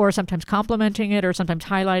 or sometimes complementing it, or sometimes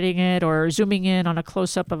highlighting it, or zooming in on a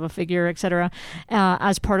close-up of a figure, etc.,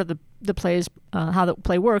 as part of the play's how the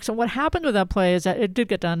play works. And what happened with that play is that it did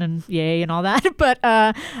get done, and yay, and all that, but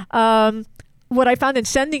what I found in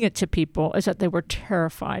sending it to people is that they were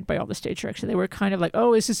terrified by all the stage direction. They were kind of like,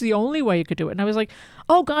 oh, is this the only way you could do it? And I was like,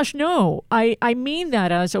 oh, gosh, no. I mean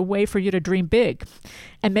that as a way for you to dream big.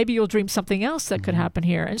 And maybe you'll dream something else that could happen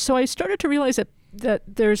here. And so I started to realize that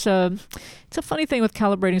there's it's a funny thing with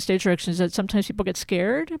calibrating stage directions that sometimes people get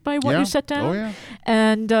scared by what you set down. Oh, yeah.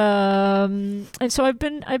 And so I've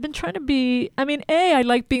been trying to be, I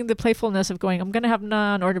like being the playfulness of going, I'm going to have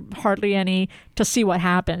none or hardly any to see what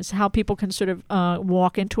happens, how people can sort of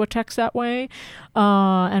walk into a text that way,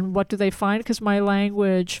 and what do they find? Because my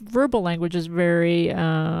verbal language is very,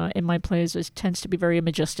 in my plays, tends to be very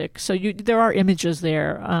imagistic. So there are images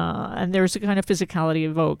there, and there's a kind of physicality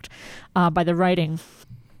evoked by the writing.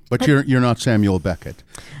 But you're not Samuel Beckett.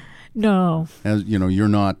 No. As you're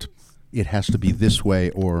not. It has to be this way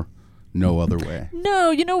or no other way. No,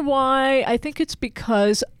 you know why? I think it's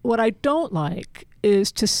because what I don't like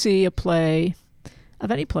is to see a play,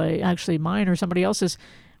 of any play, actually mine or somebody else's,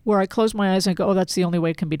 where I close my eyes and go, oh, that's the only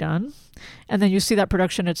way it can be done. And then you see that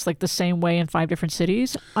production, it's like the same way in 5 different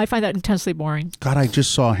cities. I find that intensely boring. God, I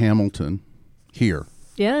just saw Hamilton here.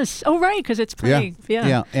 Yes. Oh, right, because it's playing.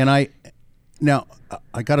 Yeah. And I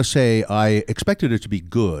got to say, I expected it to be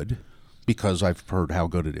good because I've heard how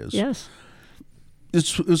good it is. Yes.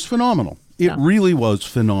 It was phenomenal. It really was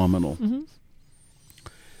phenomenal. Mm-hmm.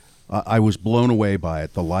 I was blown away by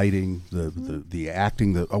it. The lighting, the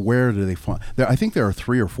acting. Where do they find? I think there are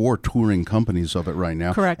 3 or 4 touring companies of it right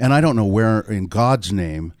now. Correct. And I don't know where, in God's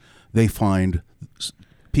name, they find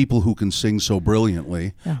people who can sing so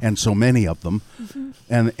brilliantly, and so many of them,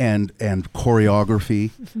 and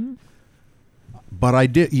choreography. Mm-hmm. But I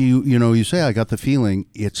did. You say I got the feeling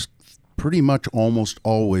it's pretty much almost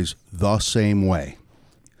always the same way.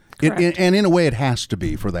 And in a way, it has to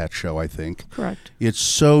be for that show. I think. Correct. It's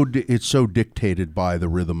so dictated by the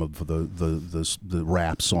rhythm of the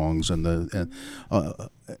rap songs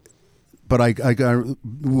but I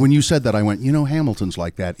when you said that, I went, Hamilton's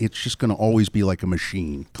like that. It's just going to always be like a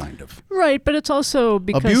machine, kind of. Right, but it's also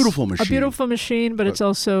because a beautiful machine. A beautiful machine, but it's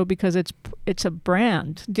also because it's a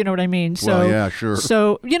brand. Do you know what I mean? So, well, yeah, sure.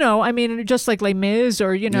 So just like Les Mis,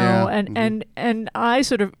 or and I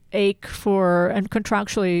sort of ache for, and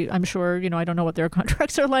contractually, I'm sure, I don't know what their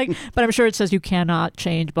contracts are like, but I'm sure it says you cannot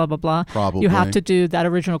change blah blah blah. Probably you have to do that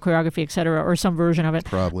original choreography, etc., or some version of it.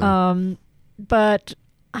 Probably. But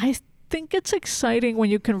I think it's exciting when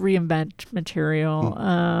you can reinvent material.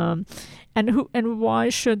 And why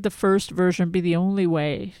should the first version be the only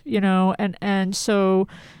way? And so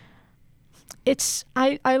it's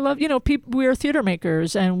I love we're theater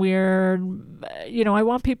makers, and we're I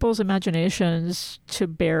want people's imaginations to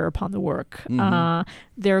bear upon the work,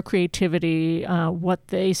 their creativity, what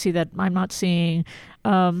they see that I'm not seeing.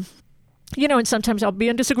 And sometimes I'll be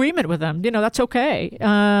in disagreement with them. That's okay.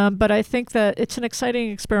 But I think that it's an exciting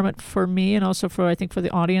experiment for me, and also for the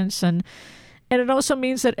audience. And it also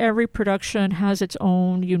means that every production has its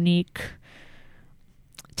own unique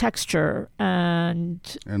texture and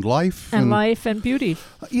life and beauty.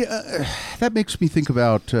 That makes me think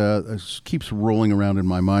about, keeps rolling around in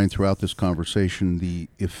my mind throughout this conversation, the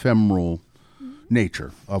ephemeral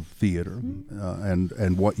nature of theater,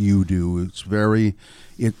 and what you do.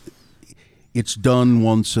 It's done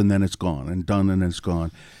once and then it's gone, and done and it's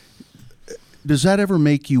gone. Does that ever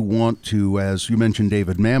make you want to, as you mentioned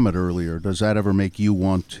David Mamet earlier, does that ever make you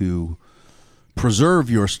want to preserve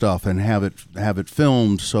your stuff and have it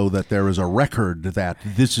filmed so that there is a record that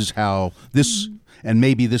this is how this, and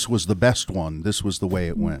maybe this was the best one, this was the way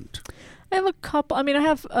it went? I have a couple. I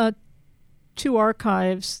have 2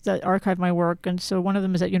 archives that archive my work, and so one of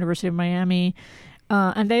them is at University of Miami.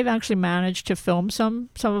 And they've actually managed to film some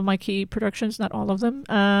of my key productions, not all of them.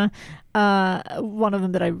 One of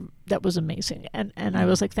them that was amazing, and I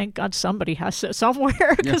was like, thank God somebody has it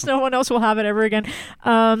somewhere, because no one else will have it ever again.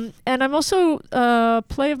 And I'm also a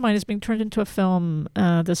play of mine is being turned into a film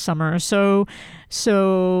this summer, so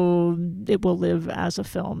it will live as a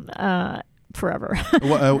film forever.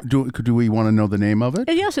 Do we want to know the name of it?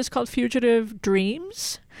 Yes, it's called Fugitive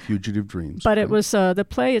Dreams. Fugitive Dreams. But it was the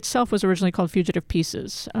play itself was originally called Fugitive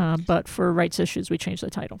Pieces, but for rights issues we changed the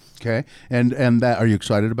title. Okay, and that, are you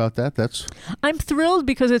excited about that? I'm thrilled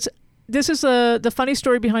because the funny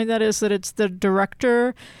story behind that is that it's the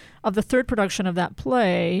director of the 3rd production of that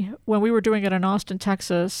play. When we were doing it in Austin,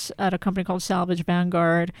 Texas, at a company called Salvage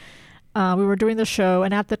Vanguard. We were doing the show,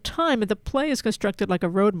 and at the time, the play is constructed like a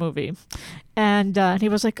road movie. And he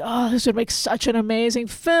was like, oh, this would make such an amazing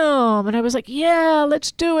film. And I was like, yeah,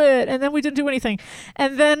 let's do it. And then we didn't do anything.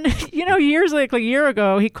 And then, years like a year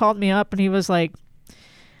ago, he called me up and he was like,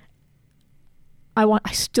 I'm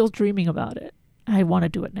still dreaming about it. I want to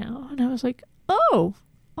do it now. And I was like, oh,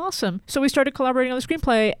 awesome. So we started collaborating on the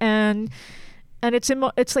screenplay, and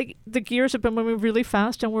it's like the gears have been moving really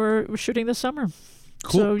fast, and we're shooting this summer.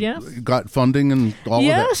 Cool. So, yeah. Got funding and all of that.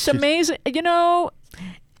 Yes, amazing.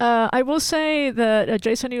 I will say that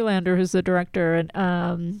Jason Eulander, who's the director,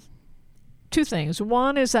 and 2 things.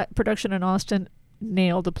 One is that production in Austin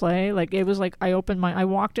nailed the play. Like, it was like I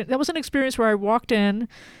walked in. That was an experience where I walked in,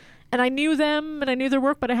 and I knew them and I knew their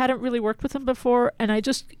work, but I hadn't really worked with them before. And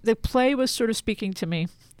the play was sort of speaking to me.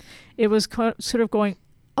 It was sort of going,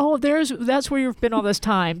 oh, that's where you've been all this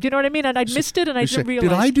time. Do you know what I mean? And I'd missed it, and I didn't realize.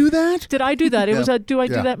 Did I do that? Did I do that? It was a do I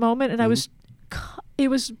do that moment, and it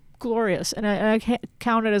was glorious, and I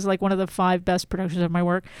count it as like one of the 5 best productions of my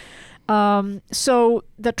work. So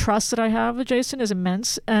the trust that I have with Jason is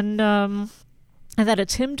immense, and that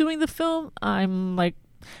it's him doing the film, I'm like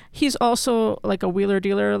He's also like a wheeler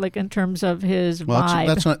dealer, like in terms of his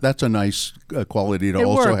vibe. That's a nice quality to It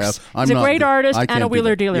also works. have. He's a great artist I and can't a do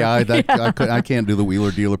wheeler that. dealer. Yeah, I can't do the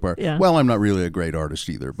wheeler dealer part. Yeah. Well, I'm not really a great artist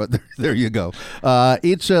either, but there you go.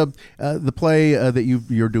 It's the play that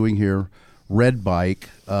you're doing here, Red Bike,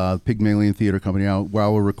 Pygmalion Theater Company. Now,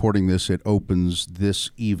 while we're recording this, it opens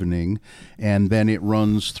this evening, and then it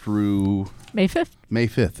runs through May 5th. May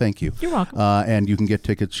 5th. Thank you. You're welcome. And you can get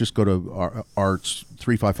tickets. Just go to Arts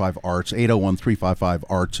 355 Arts 801-355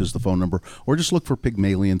 Arts is the phone number, or just look for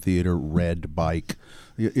Pygmalion Theater Red Bike.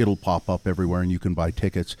 It'll pop up everywhere, and you can buy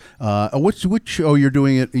tickets. You're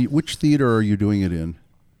doing it. Which theater are you doing it in?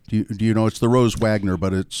 Do you know? It's the Rose Wagner,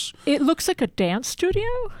 but it's. It looks like a dance studio.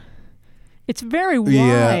 It's very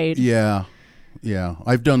wide. Yeah.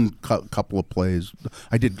 I've done a couple of plays.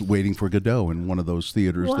 I did Waiting for Godot in one of those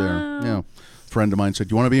theaters there. Yeah. A friend of mine said,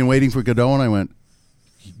 "Do you want to be in Waiting for Godot?" And I went,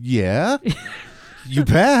 "Yeah." You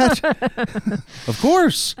bet. Of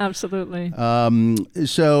course. Absolutely.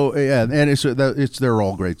 So yeah, and they're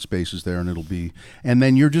all great spaces there, and it'll be. And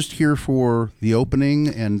then you're just here for the opening,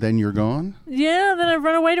 and then you're gone. Yeah. Then I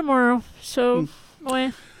run away tomorrow. So,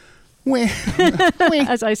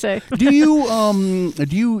 as I say. Do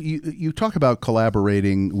you talk about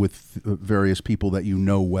collaborating with various people that you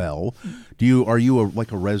know well? Are you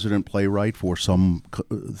like a resident playwright for some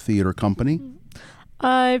theater company?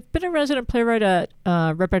 I've been a resident playwright at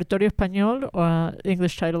Repertorio Español,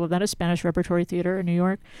 English title of that is Spanish Repertory Theater in New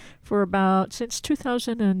York, since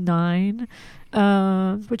 2009,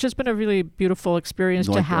 which has been a really beautiful experience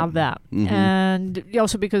to have that. Mm-hmm. And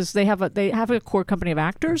also because they have a core company of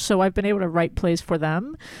actors, so I've been able to write plays for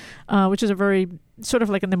them, which is a very sort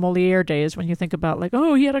of like in the Molière days when you think about like,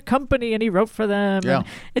 oh, he had a company and he wrote for them. Yeah. And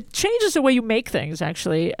it changes the way you make things,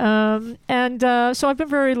 actually. So I've been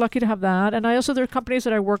very lucky to have that. And there are companies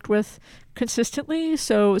that I worked with consistently.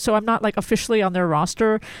 So I'm not like officially on their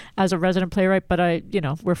roster as a resident playwright, but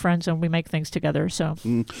we're friends and we make things together. So,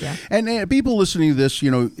 yeah. And people listening to this,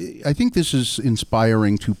 I think this is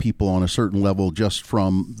inspiring to people on a certain level just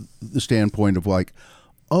from the standpoint of like,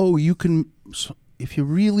 oh, you can... If you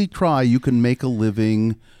really try, you can make a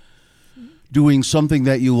living doing something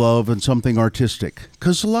that you love and something artistic.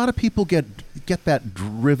 Because a lot of people get that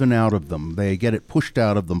driven out of them. They get it pushed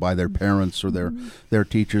out of them by their parents or their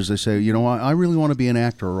teachers. They say, I really want to be an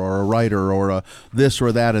actor or a writer or a this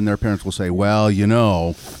or that. And their parents will say, well,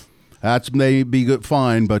 that's maybe good,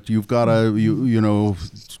 fine, but you've got to,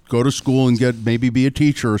 go to school and maybe be a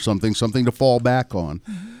teacher or something to fall back on.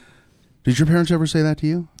 Did your parents ever say that to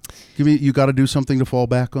you? You got to do something to fall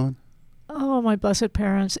back on? Oh, my blessed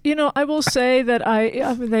parents. I will say that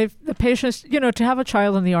the patience, to have a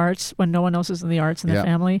child in the arts when no one else is in the arts in the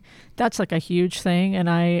family, that's like a huge thing. And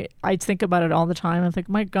I think about it all the time. I think,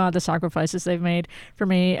 my God, the sacrifices they've made for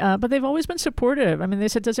me. But they've always been supportive. I mean, they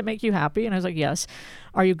said, does it make you happy? And I was like, yes.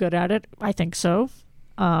 Are you good at it? I think so.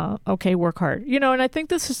 Okay, work hard. And I think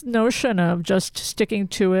this notion of just sticking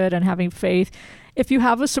to it and having faith. If you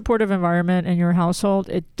have a supportive environment in your household,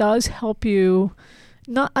 it does help you.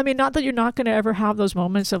 Not that you're not going to ever have those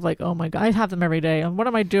moments of like, oh my God, I have them every day. And what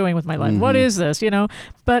am I doing with my life? Mm-hmm. What is this?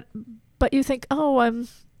 But you think,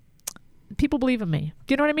 people believe in me.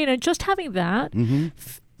 Do you know what I mean? And just having that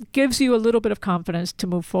gives you a little bit of confidence to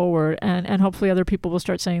move forward. And hopefully other people will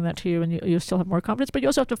start saying that to you and you still have more confidence. But you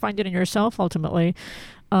also have to find it in yourself ultimately.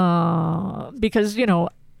 Because,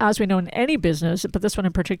 as we know in any business, but this one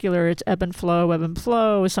in particular, it's ebb and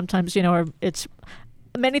flow. Sometimes, it's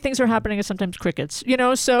many things are happening and sometimes crickets,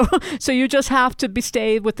 so you just have to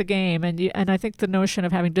stay with the game. And I think the notion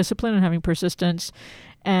of having discipline and having persistence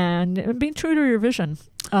and being true to your vision,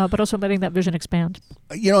 but also letting that vision expand.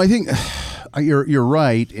 I think you're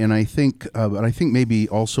right. And I think maybe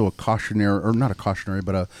also a cautionary, or not a cautionary,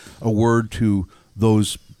 but a word to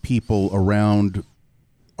those people around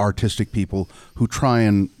artistic people who try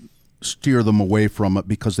and steer them away from it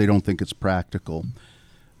because they don't think it's practical.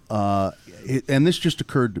 And this just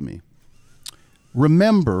occurred to me.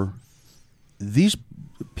 Remember, these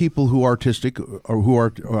people who are artistic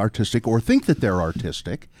or think that they're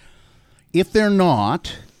artistic, if they're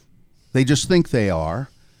not, they just think they are.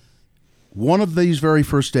 One of these very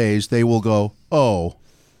first days, they will go, oh,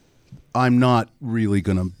 I'm not really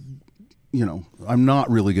going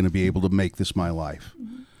to be able to make this my life.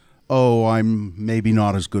 Oh, I'm maybe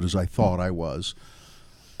not as good as I thought I was.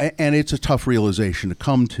 And it's a tough realization to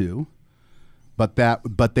come to, but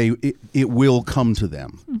it will come to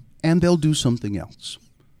them, and they'll do something else.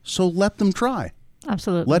 So let them try.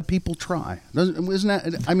 Absolutely. Let people try. Isn't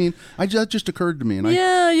that? I mean, that just occurred to me. And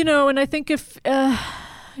and I think if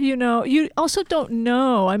you also don't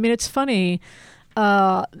know. I mean, it's funny.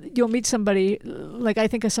 you'll meet somebody, like I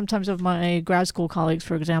think sometimes of my grad school colleagues,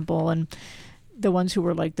 for example, and the ones who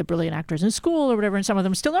were like the brilliant actors in school or whatever, and some of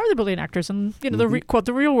them still are the brilliant actors in, quote,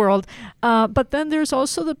 the real world. But then there's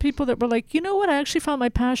also the people that were like, you know what, I actually found my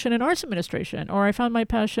passion in arts administration, or I found my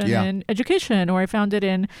passion in education, or I found it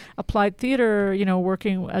in applied theater,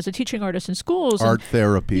 working as a teaching artist in schools. Art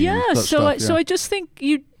therapy. Yeah, so I just think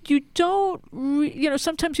you don't,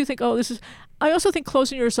 sometimes you think, oh, this is... I also think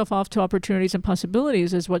closing yourself off to opportunities and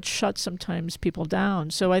possibilities is what shuts sometimes people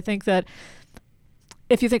down. So I think that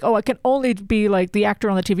if you think, oh, I can only be like the actor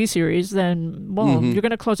on the TV series, then, well, you're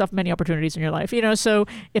going to close off many opportunities in your life, so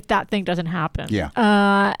if that thing doesn't happen. Yeah.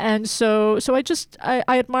 And so I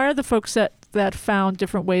admire the folks that found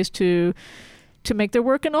different ways to make their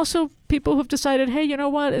work, and also people who've decided, hey, you know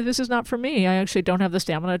what, this is not for me. I actually don't have the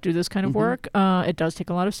stamina to do this kind of work. It does take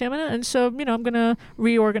a lot of stamina. And so, I'm going to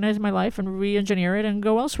reorganize my life and re-engineer it and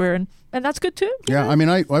go elsewhere. And that's good too. Yeah, I mean,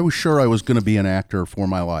 I was sure I was going to be an actor for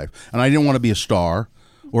my life. And I didn't want to be a star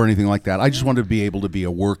or anything like that. I just wanted to be able to be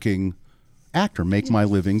a working actor, make my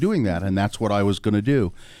living doing that. And that's what I was going to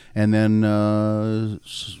do. And then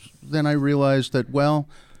I realized that, well,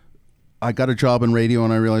 I got a job in radio,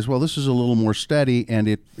 and I realized, well, this is a little more steady, and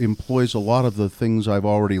it employs a lot of the things I've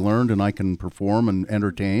already learned, and I can perform and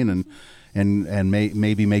entertain and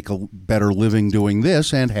maybe make a better living doing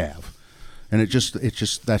this, and have. And that's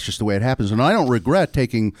just the way it happens. And I don't regret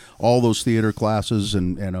taking all those theater classes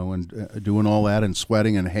and doing all that and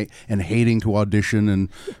sweating and hating to audition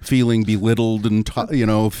and feeling belittled and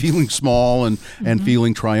feeling small and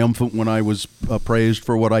feeling triumphant when I was praised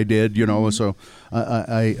for what I did. So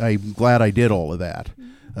I'm glad I did all of that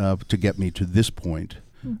to get me to this point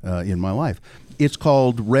in my life. It's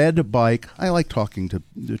called Red Bike. I like talking to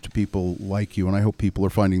people like you, and I hope people are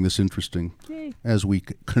finding this interesting as we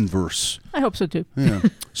converse. I hope so too. Yeah.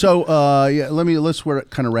 So let's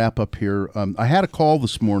kind of wrap up here. I had a call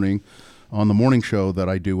this morning on the morning show that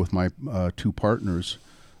I do with my two partners.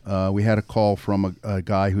 We had a call from a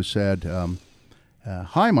guy who said,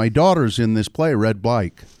 "Hi, my daughter's in this play, Red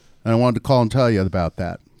Bike," and I wanted to call and tell you about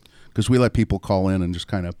that because we let people call in and just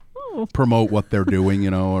kind of promote what they're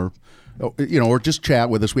doing, or just chat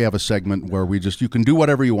with us. We have a segment where you can do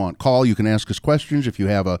whatever you want. Call, you can ask us questions. If you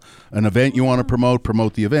have an event you want to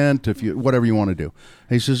promote the event, whatever you want to do.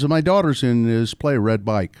 He says, my daughter's in this play, Red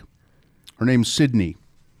Bike. Her name's Sydney.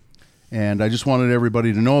 And I just wanted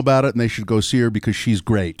everybody to know about it, and they should go see her because she's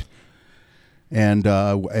great. And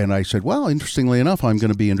I said, well, interestingly enough, I'm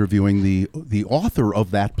going to be interviewing the author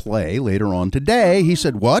of that play later on today. He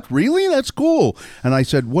said, what? Really? That's cool. And I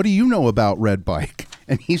said, what do you know about Red Bike?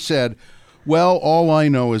 And he said, well, all I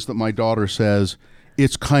know is that my daughter says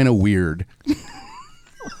it's kind of weird.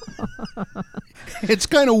 It's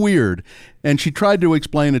kind of weird. And she tried to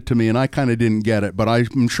explain it to me, and I kind of didn't get it, but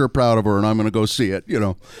I'm sure proud of her, and I'm going to go see it,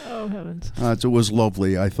 Oh, heavens. It was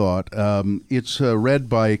lovely, I thought. It's a Red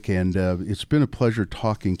Bike, and it's been a pleasure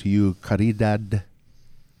talking to you, Caridad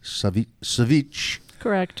Svich.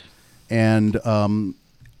 Correct. And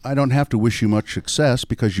I don't have to wish you much success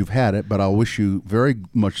because you've had it, but I'll wish you very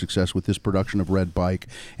much success with this production of Red Bike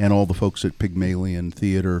and all the folks at Pygmalion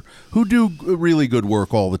Theater who do really good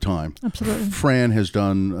work all the time. Absolutely. Fran has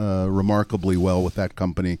done remarkably well with that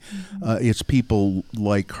company. It's people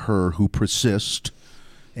like her who persist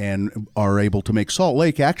and are able to make Salt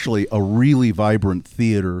Lake actually a really vibrant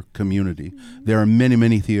theater community. There are many,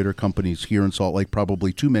 many theater companies here in Salt Lake,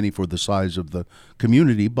 probably too many for the size of the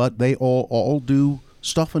community, but they all do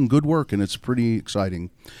stuff and good work, and it's pretty exciting.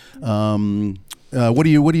 What do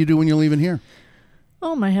you do when you're leaving here?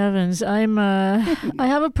 Oh my heavens! I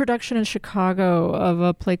have a production in Chicago of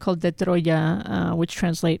a play called De Troya, which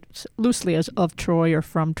translates loosely as of Troy or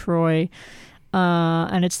from Troy,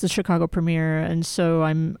 and it's the Chicago premiere. And so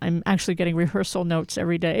I'm actually getting rehearsal notes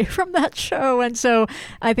every day from that show, and so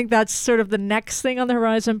I think that's sort of the next thing on the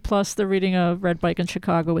horizon. Plus the reading of Red Bike in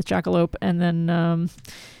Chicago with Jackalope, and then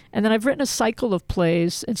I've written a cycle of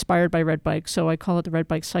plays inspired by Red Bike, so I call it the Red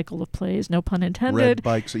Bike cycle of plays. No pun intended. Red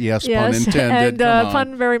Bikes, yes, pun intended. And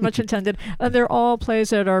pun very much intended. They're all plays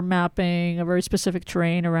that are mapping a very specific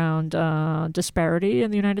terrain around disparity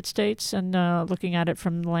in the United States and looking at it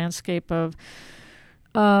from the landscape of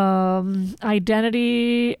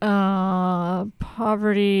identity,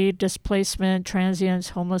 poverty, displacement, transience,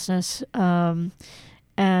 homelessness.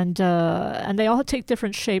 And they all take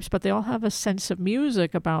different shapes, but they all have a sense of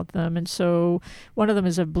music about them. And so one of them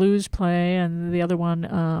is a blues play, and the other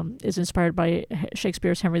one is inspired by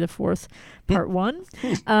Shakespeare's Henry IV, Part 1.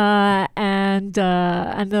 And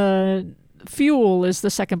the Fuel is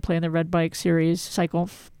the second play in the Red Bike series cycle.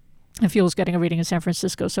 I feel is getting a reading in San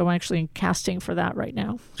Francisco, so I'm actually casting for that right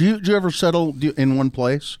now. Do you ever settle in one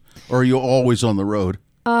place, or are you always on the road?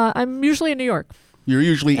 I'm usually in New York. You're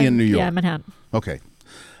usually in New York? Yeah, Manhattan. Okay.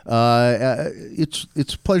 It's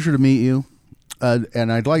a pleasure to meet you,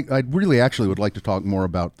 and I'd really actually would like to talk more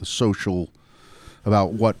about the social,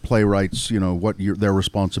 about what playwrights, what their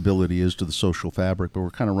responsibility is to the social fabric. But we're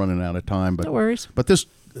kind of running out of time. But no worries. But this,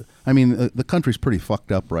 the country's pretty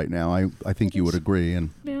fucked up right now. I think you would agree. And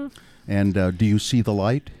yeah. And do you see the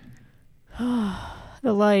light?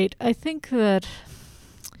 The light. I think that,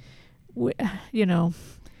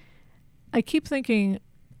 I keep thinking.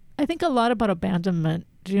 I think a lot about abandonment.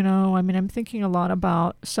 I'm thinking a lot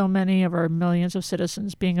about so many of our millions of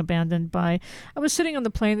citizens being abandoned by... I was sitting on the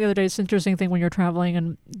plane the other day. It's an interesting thing when you're traveling,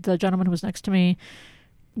 and the gentleman who was next to me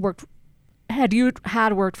had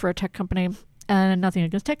worked for a tech company, and nothing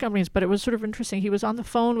against tech companies, but it was sort of interesting. He was on the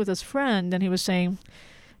phone with his friend, and he was saying,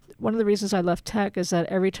 one of the reasons I left tech is that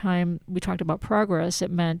every time we talked about progress,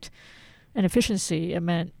 it meant an efficiency. It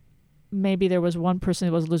meant maybe there was one person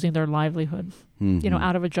who was losing their livelihood,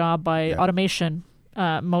 out of a job by automation,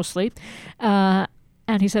 mostly. And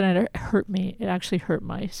he said, and it hurt me. It actually hurt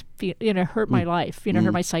my, hurt my life,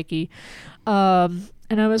 hurt my psyche. And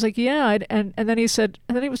I was like, yeah. And then he said,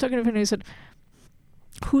 and then he was talking to him and he said,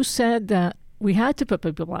 who said that we had to put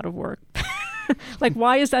people out of work? Like,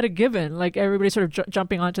 why is that a given? Like, everybody's sort of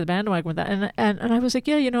jumping onto the bandwagon with that. And I was like,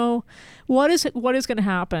 yeah, what is going to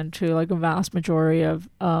happen to like a vast majority of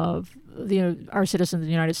our citizens in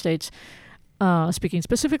the United States, speaking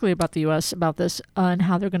specifically about the U.S., about this, and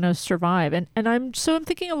how they're going to survive. And I'm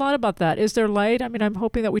thinking a lot about that. Is there light? I'm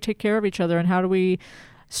hoping that we take care of each other, and how do we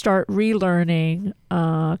start relearning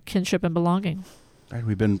kinship and belonging? Right,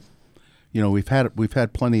 we've been, we've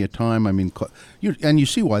had plenty of time. You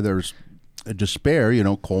see why there's a despair.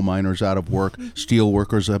 Coal miners out of work, steel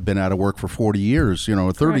workers have been out of work for 40 years,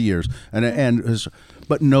 or 30 Right. years,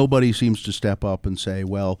 but nobody seems to step up and say,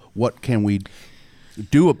 well, what can we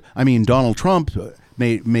do? Donald Trump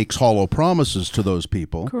makes hollow promises to those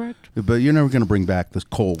people. Correct. But you're never going to bring back the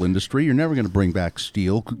coal industry. You're never going to bring back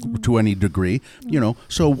steel to any degree.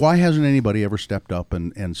 So why hasn't anybody ever stepped up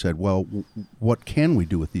and said, well, what can we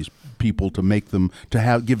do with these people to make them,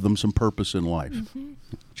 give them some purpose in life?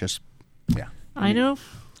 Just, yeah. I know.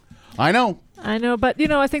 But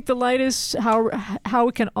I think the light is how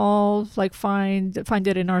we can all find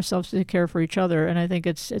it in ourselves to care for each other, and I think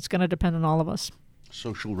it's going to depend on all of us.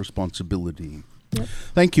 Social responsibility. Yep.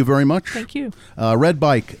 Thank you very much. Thank you. Red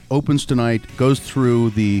Bike opens tonight, goes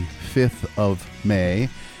through the 5th of May.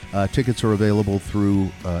 Tickets are available through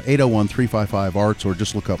 801-355-ARTS, or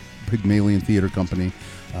just look up Pygmalion Theater Company.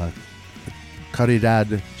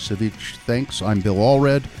 Caridad Svich, thanks. I'm Bill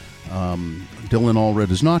Allred. Dylan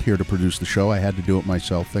Allred is not here to produce the show. I had to do it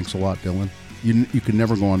myself. Thanks a lot, Dylan. You can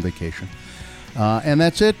never go on vacation. And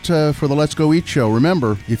that's it for the Let's Go Eat show.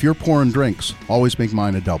 Remember, if you're pouring drinks, always make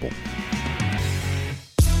mine a double.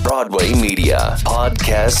 Broadway Media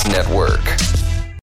Podcast Network.